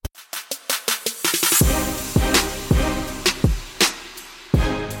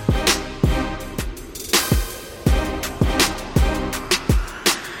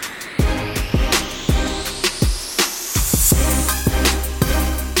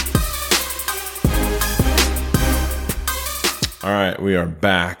All right, we are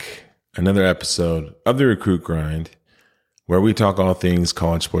back. Another episode of the Recruit Grind, where we talk all things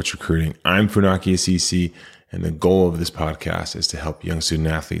college sports recruiting. I'm Funaki Asisi, and the goal of this podcast is to help young student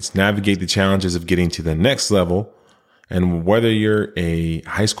athletes navigate the challenges of getting to the next level. And whether you're a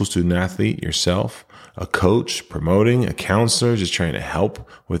high school student athlete yourself, a coach, promoting, a counselor, just trying to help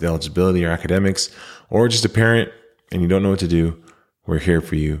with eligibility or academics, or just a parent and you don't know what to do, we're here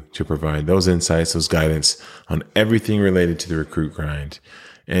for you to provide those insights, those guidance on everything related to the recruit grind.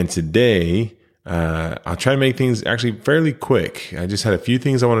 And today, I'll try to make things actually fairly quick. I just had a few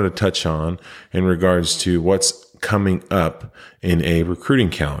things I wanted to touch on in regards to what's coming up in a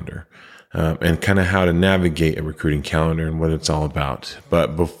recruiting calendar, and kind of how to navigate a recruiting calendar and what it's all about.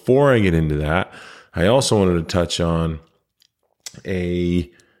 But before I get into that, I also wanted to touch on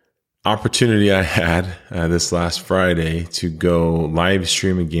a opportunity I had this last Friday to go live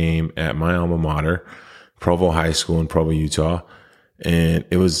stream a game at my alma mater, Provo High School in Provo, Utah. And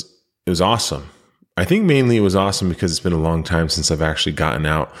it was awesome. I think mainly it was awesome because it's been a long time since I've actually gotten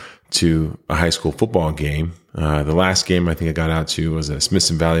out to a high school football game. The last game I think I got out to was a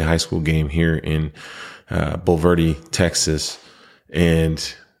Smithson Valley High School game here in Bulverde, Texas.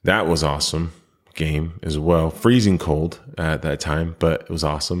 And that was awesome game as well. Freezing cold at that time, but it was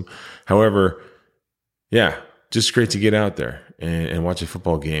awesome. However, yeah, just great to get out there and watch a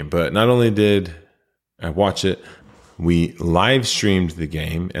football game. But not only did I watch it, we live streamed the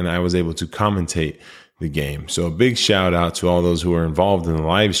game and I was able to commentate the game. So a big shout out to all those who were involved in the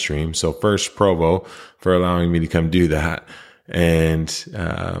live stream. So first, Provo for allowing me to come do that. And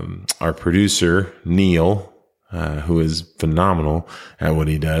our producer, Neil, who is phenomenal at what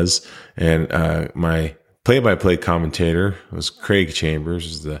he does. And my play-by-play commentator was Craig Chambers,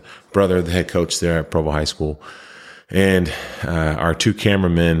 who's the brother of the head coach there at Provo High School. And our two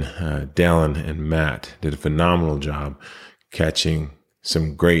cameramen, Dallin and Matt, did a phenomenal job catching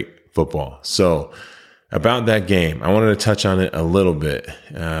some great football. So about that game, I wanted to touch on it a little bit.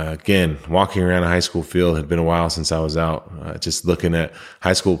 Again, walking around a high school field had been a while since I was out, just looking at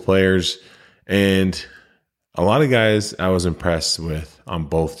high school players. And a lot of guys I was impressed with on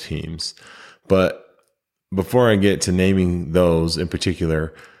both teams. But before I get to naming those in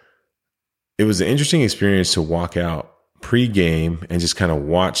particular, it was an interesting experience to walk out pre-game and just kind of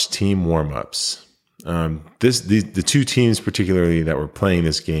watch team warm-ups. The two teams particularly that were playing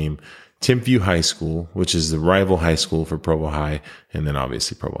this game, Timpview High School, which is the rival high school for Provo High, and then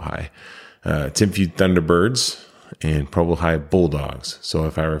obviously Provo High, Timpview Thunderbirds, and Provo High Bulldogs. So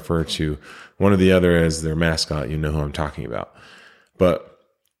if I refer to one or the other as their mascot, you know who I'm talking about. But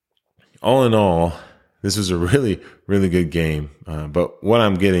all in all, this was a really, really good game. But what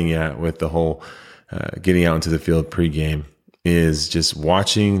I'm getting at with the whole getting out into the field pregame is just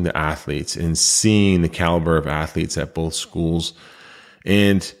watching the athletes and seeing the caliber of athletes at both schools.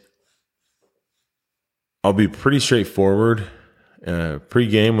 And I'll be pretty straightforward.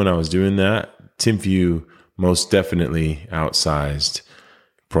 Pre-game, when I was doing that, Timpview most definitely outsized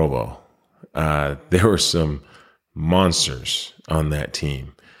Provo. There were some monsters on that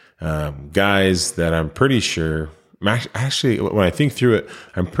team. Guys that I'm pretty sure, actually, when I think through it,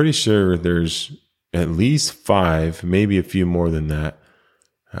 I'm pretty sure there's at least 5, maybe a few more than that,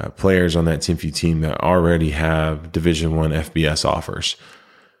 players on that Timpview team that already have Division I FBS offers.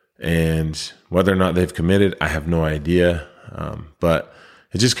 And whether or not they've committed, I have no idea. But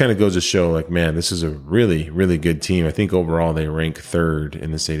it just kind of goes to show, like, man, this is a really, really good team. I think overall they rank 3rd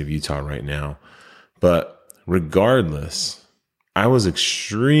in the state of Utah right now. But regardless, I was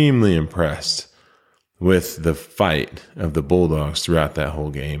extremely impressed with the fight of the Bulldogs throughout that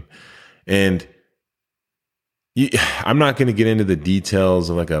whole game. And I'm not going to get into the details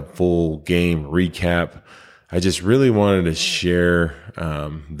of like a full game recap. I just really wanted to share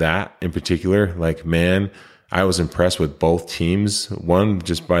that in particular. Like, man, I was impressed with both teams. One,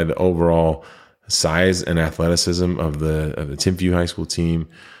 just by the overall size and athleticism of the Timpview High School team,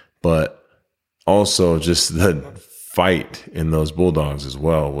 but also just the fight in those Bulldogs as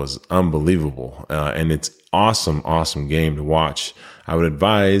well was unbelievable. And it's awesome game to watch. I would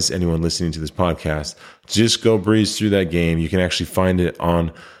advise anyone listening to this podcast, just go breeze through that game. You can actually find it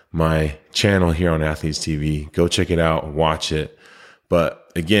on my channel here on Athletes TV. Go check it out, watch it.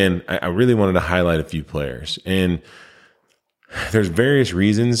 But again, I really wanted to highlight a few players, and there's various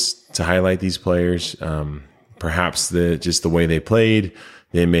reasons to highlight these players. Perhaps just the way they played.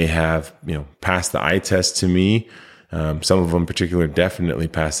 They may have, passed the eye test to me. Some of them in particular definitely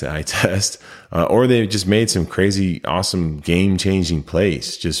passed the eye test, or they just made some crazy, awesome, game-changing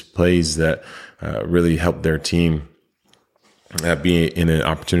plays, just plays that really helped their team be in an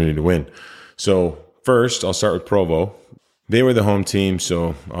opportunity to win. So first, I'll start with Provo. they were the home team,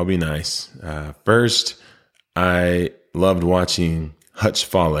 so I'll be nice. First, I loved watching Hutch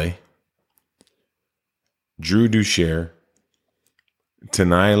Fale, Drew Ducher,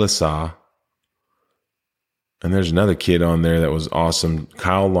 Tanai Lassa, and there's another kid on there that was awesome,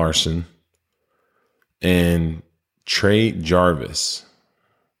 Kyle Larson, and Trey Jarvis.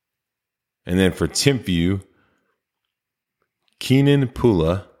 And then for Timpview, Keenan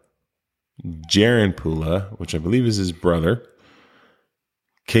Pula, Jaron Pula, which I believe is his brother,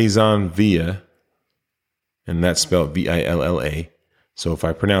 Kazan Villa, and that's spelled Villa. So if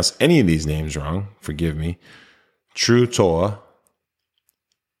I pronounce any of these names wrong, forgive me. True Toa,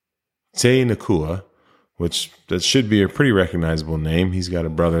 Te Nakua, which that should be a pretty recognizable name. He's got a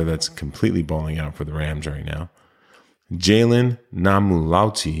brother that's completely balling out for the Rams right now. Jalen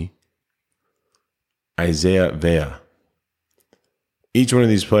Namulauti, Isaiah Vea. Each one of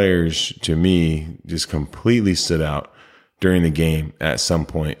these players, to me, just completely stood out during the game at some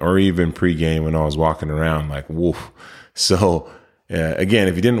point, or even pregame when I was walking around like, woof. So, again,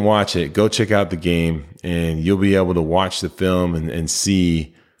 if you didn't watch it, go check out the game, and you'll be able to watch the film and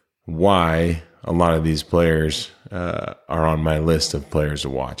see why a lot of these players are on my list of players to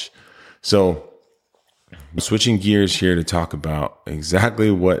watch. So, I'm switching gears here to talk about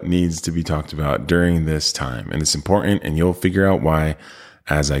exactly what needs to be talked about during this time. And it's important, and you'll figure out why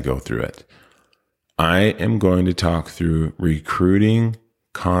as I go through it. I am going to talk through recruiting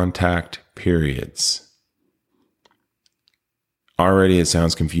contact periods. Already it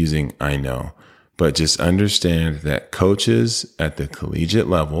sounds confusing, I know, but just understand that coaches at the collegiate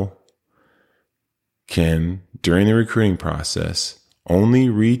level can, during the recruiting process, only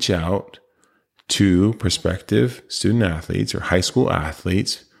reach out to prospective student athletes or high school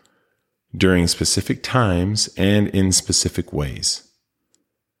athletes during specific times and in specific ways.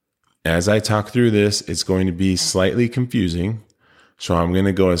 As I talk through this, it's going to be slightly confusing, so I'm going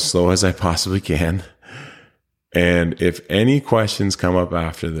to go as slow as I possibly can. And if any questions come up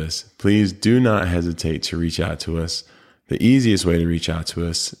after this, please do not hesitate to reach out to us. The easiest way to reach out to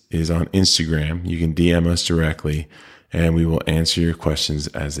us is on Instagram. You can DM us directly, and we will answer your questions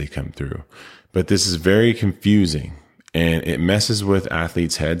as they come through. But this is very confusing, and it messes with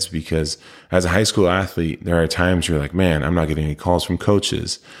athletes' heads because as a high school athlete, there are times you're like, man, I'm not getting any calls from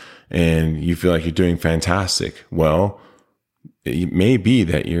coaches, and you feel like you're doing fantastic. Well, it may be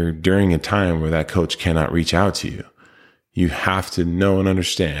that you're during a time where that coach cannot reach out to you. You have to know and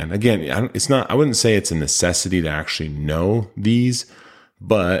understand. Again, I wouldn't say it's a necessity to actually know these,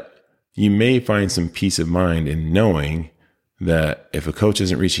 but you may find some peace of mind in knowing that if a coach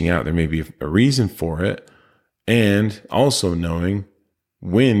isn't reaching out, there may be a reason for it. And also knowing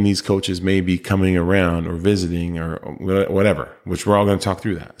when these coaches may be coming around or visiting or whatever, which we're all going to talk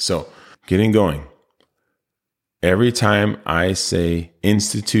through that. So getting going. Every time I say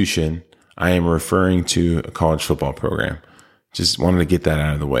institution, I am referring to a college football program. Just wanted to get that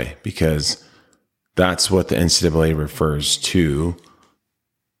out of the way because that's what the NCAA refers to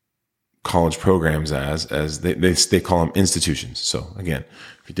college programs as they call them institutions. So again,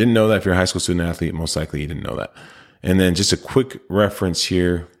 if you didn't know that, if you're a high school student athlete, most likely you didn't know that. And then just a quick reference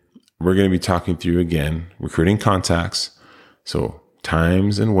here. We're going to be talking through again, recruiting contacts. So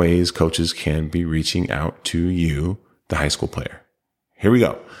times and ways coaches can be reaching out to you, the high school player. Here we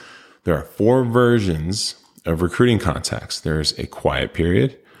go. There are 4 versions of recruiting contacts. There's a quiet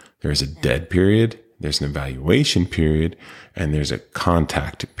period. There's a dead period. There's an evaluation period, and there's a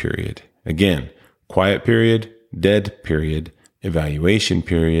contact period. Again, quiet period, dead period, evaluation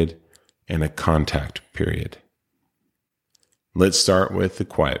period, and a contact period. Let's start with the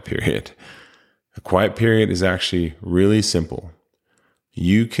quiet period. The quiet period is actually really simple.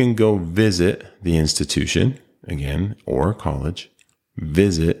 You can go visit the institution, again, or college,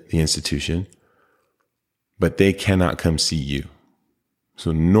 visit the institution, but they cannot come see you.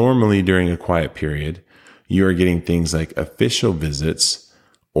 So normally during a quiet period, you are getting things like official visits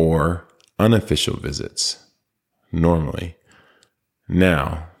or unofficial visits, normally.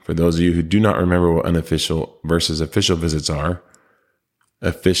 Now, for those of you who do not remember what unofficial versus official visits are,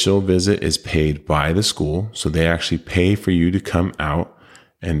 official visit is paid by the school, so they actually pay for you to come out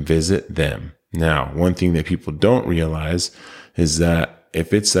and visit them. Now, one thing that people don't realize is that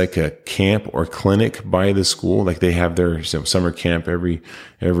if it's like a camp or clinic by the school, like they have their summer camp every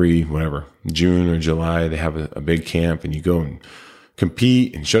whatever, June or July, they have a big camp and you go and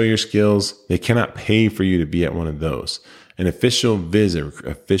compete and show your skills. They cannot pay for you to be at one of those. An official visit,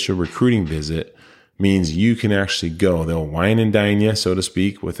 official recruiting visit means you can actually go. They'll wine and dine you, so to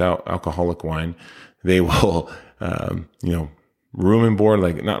speak, without alcoholic wine. They will, room and board,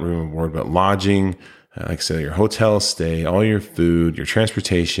 like not room and board, but lodging. like I said, your hotel stay, all your food, your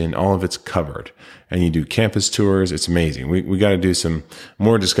transportation, all of it's covered. And you do campus tours. It's amazing. We got to do some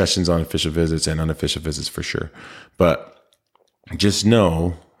more discussions on official visits and unofficial visits for sure. But just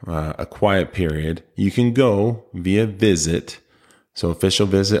know a quiet period, you can go via visit. So official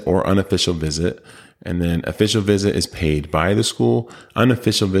visit or unofficial visit. And then official visit is paid by the school.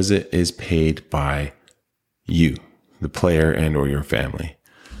 Unofficial visit is paid by you, the player and or your family.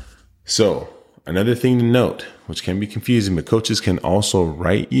 So another thing to note, which can be confusing, but coaches can also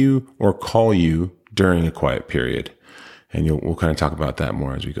write you or call you during a quiet period. And we'll kind of talk about that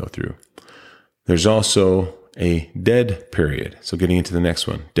more as we go through. There's also a dead period. So getting into the next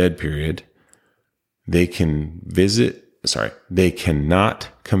one, dead period. They cannot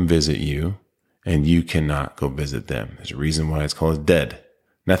come visit you and you cannot go visit them. There's a reason why it's called dead.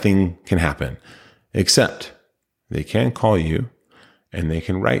 Nothing can happen except they can call you and they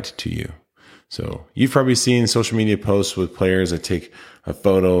can write to you. So you've probably seen social media posts with players that take a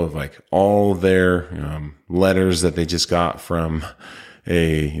photo of like all their letters that they just got from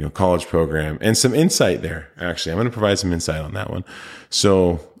a college program and some insight there. Actually, I'm going to provide some insight on that one.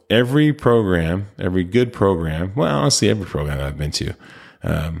 So every program, every good program, well, honestly, every program that I've been to,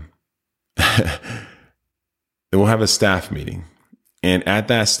 it will have a staff meeting. And at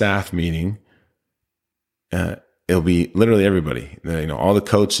that staff meeting, it'll be literally everybody, all the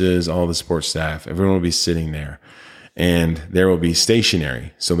coaches, all the support staff, everyone will be sitting there. And there will be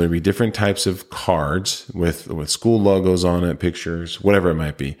stationery. So there'll be different types of cards with school logos on it, pictures, whatever it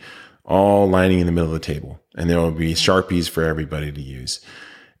might be, all lining in the middle of the table. And there will be Sharpies for everybody to use.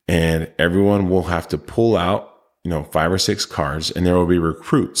 And everyone will have to pull out, 5 or 6 cards, and there will be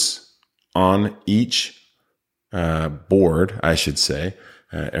recruits on each board, I should say.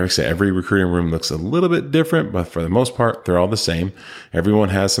 Every recruiting room looks a little bit different, but for the most part, they're all the same. Everyone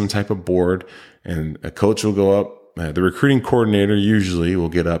has some type of board, and a coach will go up. The recruiting coordinator usually will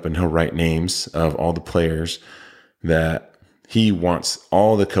get up and he'll write names of all the players that he wants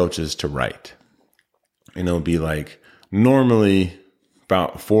all the coaches to write. And it'll be like normally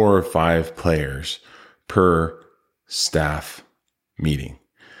about 4 or 5 players per staff meeting.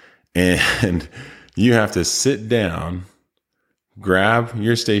 And you have to sit down, grab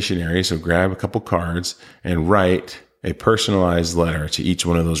your stationery, so grab a couple cards and write a personalized letter to each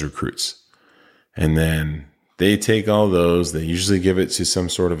one of those recruits. And then they take all those, they usually give it to some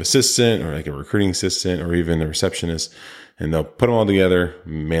sort of assistant or like a recruiting assistant or even a receptionist, and they'll put them all together,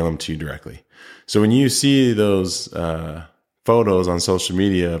 mail them to you directly. So when you see those photos on social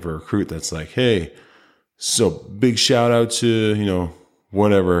media of a recruit that's like, hey, so big shout out to,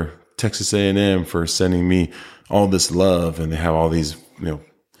 whatever, Texas A&M for sending me all this love, and they have all these,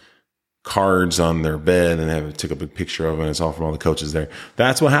 cards on their bed and they took a big picture of it, and it's all from all the coaches there.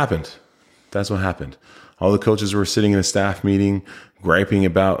 That's what happened. All the coaches were sitting in a staff meeting, griping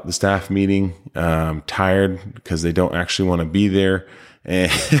about the staff meeting, tired because they don't actually want to be there.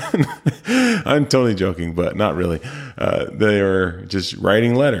 And I'm totally joking, but not really. They are just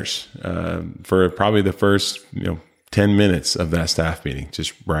writing letters for probably the first 10 minutes of that staff meeting,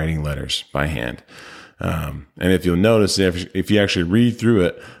 just writing letters by hand. And if you'll notice, if you actually read through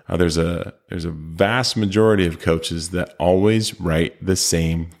it, there's a vast majority of coaches that always write the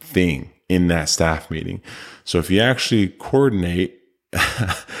same thing in that staff meeting. So if you actually coordinate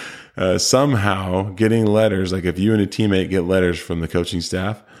somehow getting letters, like if you and a teammate get letters from the coaching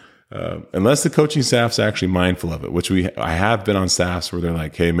staff, unless the coaching staff's actually mindful of it, which I have been on staffs where they're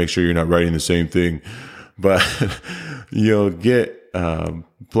like, hey, make sure you're not writing the same thing. But you'll get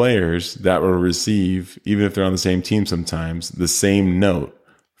players that will receive, even if they're on the same team sometimes, the same note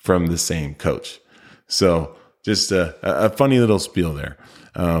from the same coach. So just a funny little spiel there.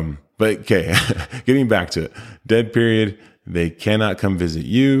 But okay, getting back to it, dead period, they cannot come visit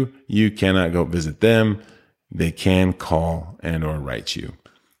you. You cannot go visit them. They can call and or write you.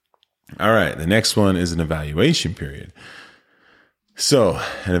 All right. The next one is an evaluation period. So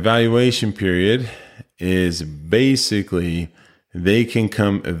an evaluation period is basically they can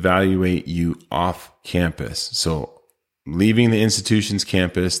come evaluate you off campus. So leaving the institution's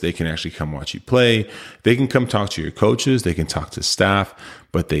campus, they can actually come watch you play. They can come talk to your coaches. They can talk to staff,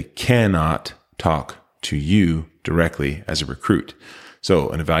 but they cannot talk to you directly as a recruit. So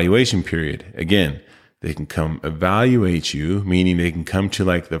an evaluation period, again, they can come evaluate you, meaning they can come to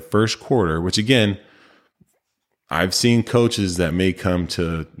like the first quarter, which again, I've seen coaches that may come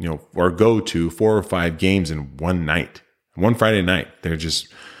to, or go to 4 or 5 games in one night, one Friday night. They're just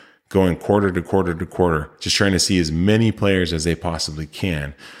going quarter to quarter to quarter, just trying to see as many players as they possibly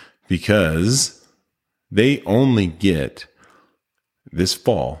can, because they only get this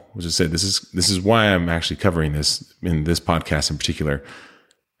fall, which I said, this is why I'm actually covering this in this podcast in particular.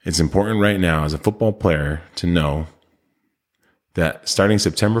 It's important right now as a football player to know that starting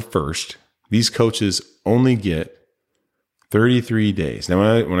September 1st, these coaches only get 33 days.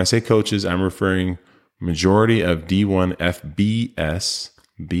 Now, when I say coaches, I'm referring majority of D1 FBS,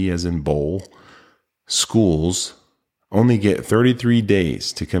 B as in bowl, schools only get 33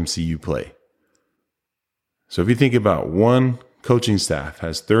 days to come see you play. So if you think about one coaching staff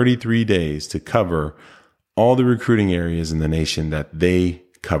has 33 days to cover all the recruiting areas in the nation that they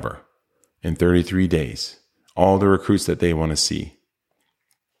cover in 33 days, all the recruits that they want to see.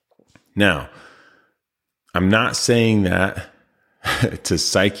 Now, I'm not saying that to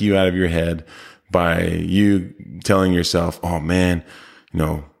psych you out of your head by you telling yourself, oh man,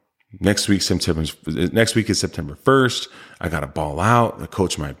 next week is September 1st. I got to ball out. The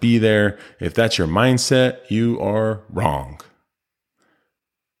coach might be there. If that's your mindset, you are wrong.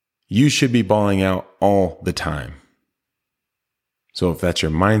 You should be balling out all the time. So if that's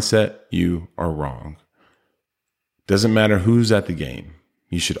your mindset, you are wrong. Doesn't matter who's at the game.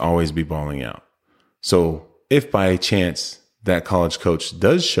 You should always be balling out. So if by chance that college coach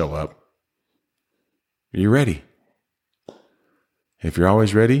does show up, you're ready. If you're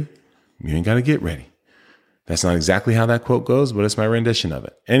always ready, you ain't got to get ready. That's not exactly how that quote goes, but it's my rendition of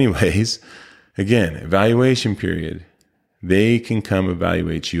it. Anyways, again, evaluation period. They can come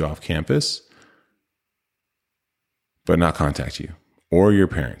evaluate you off campus, but not contact you or your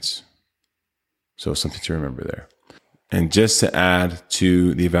parents. So something to remember there. And just to add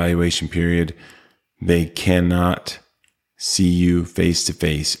to the evaluation period, they cannot see you face to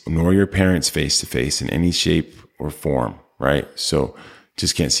face, nor your parents face to face in any shape or form, right? So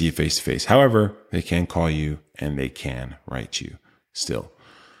just can't see you face to face. However, they can call you and they can write you still.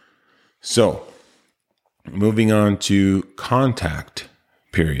 So moving on to contact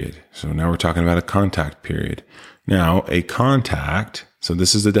period. So now we're talking about a contact period. Now a contact, so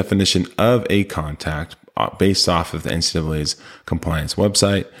this is the definition of a contact based off of the NCAA's compliance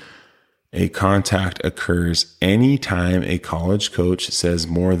website. A contact occurs anytime a college coach says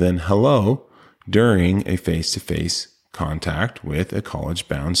more than hello during a face-to-face contact with a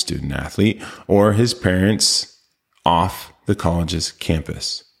college-bound student athlete or his parents off the college's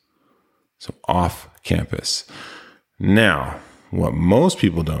campus. So off campus. Now, what most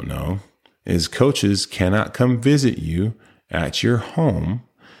people don't know is coaches cannot come visit you at your home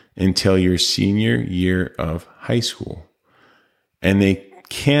until your senior year of high school. And they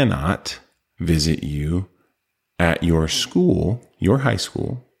cannot visit you at your school, your high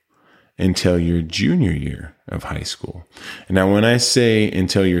school, until your junior year of high school. And now when I say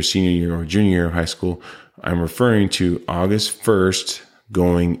until your senior year or junior year of high school, I'm referring to August 1st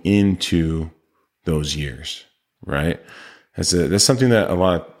going into those years, right? That's something that a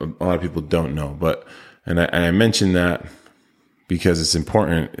lot of people don't know, but I mentioned that because it's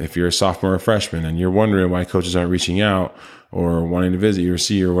important. If you're a sophomore or freshman and you're wondering why coaches aren't reaching out or wanting to visit you or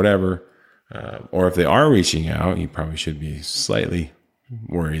see you or whatever, or if they are reaching out, you probably should be slightly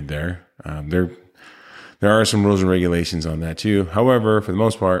worried there. There are some rules and regulations on that too. However, for the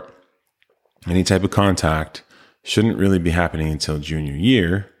most part, any type of contact shouldn't really be happening until junior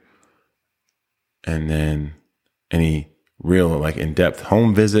year. And then any real like in-depth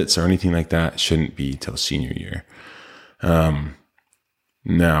home visits or anything like that shouldn't be till senior year.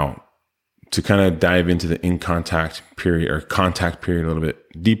 Now, to kind of dive into the contact period a little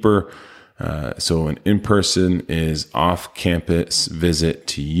bit deeper. So an in-person is off-campus visit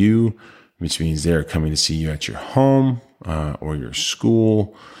to you, which means they're coming to see you at your home or your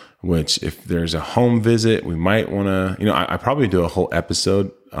school, which if there's a home visit, we might want to, I probably do a whole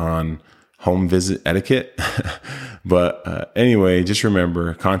episode on home visit etiquette. But anyway, just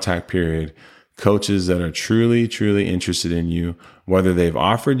remember contact period. Coaches that are truly, truly interested in you, whether they've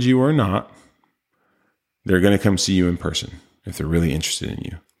offered you or not, they're going to come see you in person if they're really interested in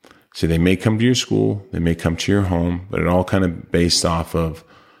you. So they may come to your school, they may come to your home, but it all kind of based off of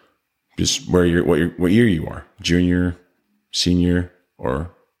just what year you are, junior, senior,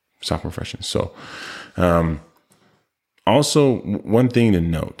 or sophomore, freshman. So, also one thing to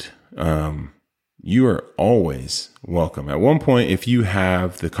note, you are always welcome. At one point, if you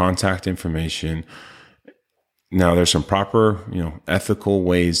have the contact information, now there's some proper, ethical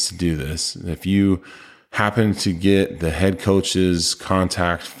ways to do this. If you happen to get the head coach's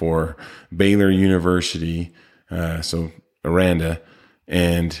contact for Baylor University, so Aranda,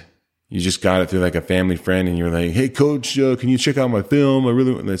 and you just got it through like a family friend and you're like, hey coach, can you check out my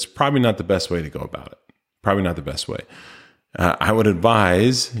film? That's probably not the best way to go about it. Probably not the best way. I would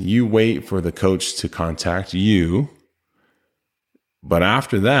advise you wait for the coach to contact you But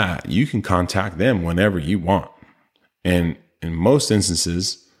after that, you can contact them whenever you want. And in most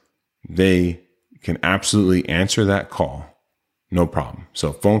instances, they can absolutely answer that call. No problem.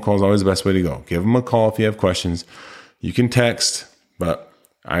 So phone call is always the best way to go. Give them a call if you have questions. You can text, but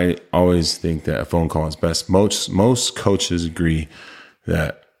I always think that a phone call is best. Most coaches agree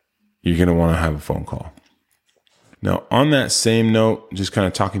that you're going to want to have a phone call. Now, on that same note, just kind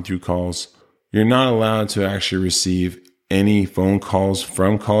of talking through calls, you're not allowed to actually receive any phone calls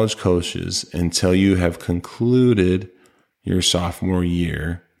from college coaches until you have concluded your sophomore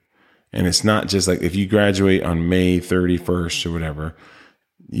year. And it's not just like if you graduate on May 31st or whatever,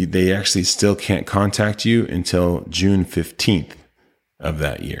 they actually still can't contact you until June 15th of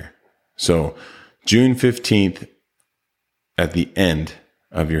that year. So June 15th at the end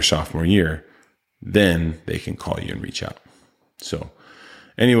of your sophomore year, then they can call you and reach out. So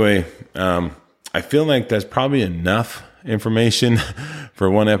anyway, I feel like that's probably enough information for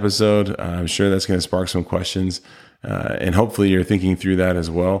one episode. I'm sure that's going to spark some questions. And hopefully you're thinking through that as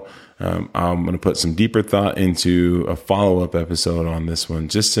well. I'm going to put some deeper thought into a follow-up episode on this one,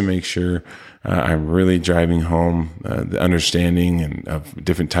 just to make sure I'm really driving home the understanding and of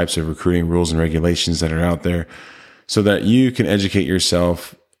different types of recruiting rules and regulations that are out there, so that you can educate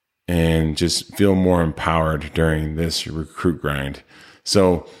yourself and just feel more empowered during this recruit grind.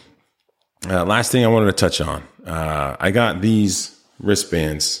 So last thing I wanted to touch on, I got these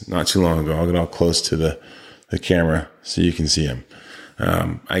wristbands not too long ago. I'll get all close to the camera so you can see them.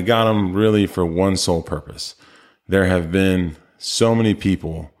 I got them really for one sole purpose. There have been so many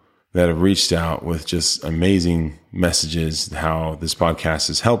people that have reached out with just amazing messages, how this podcast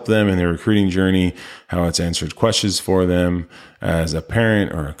has helped them in their recruiting journey, how it's answered questions for them as a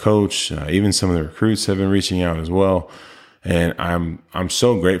parent or a coach. Even some of the recruits have been reaching out as well. And I'm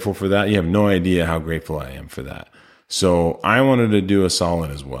so grateful for that. You have no idea how grateful I am for that. So I wanted to do a solid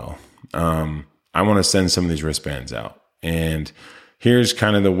as well. I want to send some of these wristbands out, and here's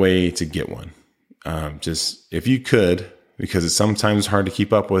kind of the way to get one. Just if you could, because it's sometimes hard to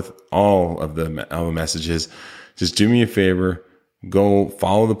keep up with all the messages, just do me a favor, go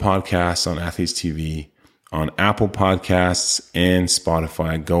follow the podcast on Athletes TV, on Apple Podcasts and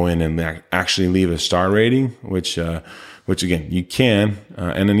Spotify. Go in and actually leave a star rating, which again, you can.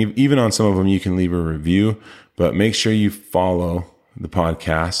 And then even on some of them, you can leave a review, but make sure you follow the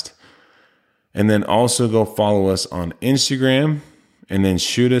podcast. And then also go follow us on Instagram, and then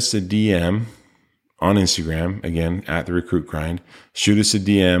shoot us a DM on Instagram, again, at The Recruit Grind. Shoot us a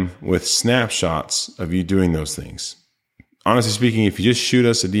DM with snapshots of you doing those things. Honestly speaking, if you just shoot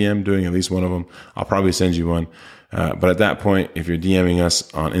us a DM doing at least one of them, I'll probably send you one. But at that point, if you're DMing us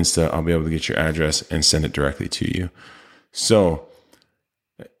on Insta, I'll be able to get your address and send it directly to you. So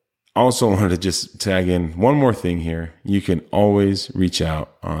also wanted to just tag in one more thing here. You can always reach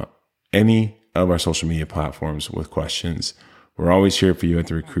out on any of our social media platforms with questions. We're always here for you at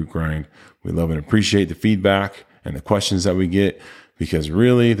The Recruit Grind. We love and appreciate the feedback and the questions that we get, because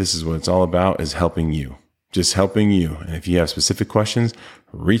really this is what it's all about, is helping you, just helping you. And if you have specific questions,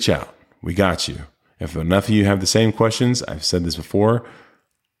 reach out. We got you. If enough of you have the same questions, I've said this before,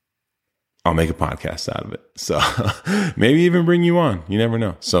 I'll make a podcast out of it. So maybe even bring you on. You never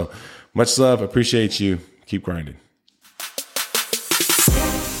know. So much love. Appreciate you. Keep grinding.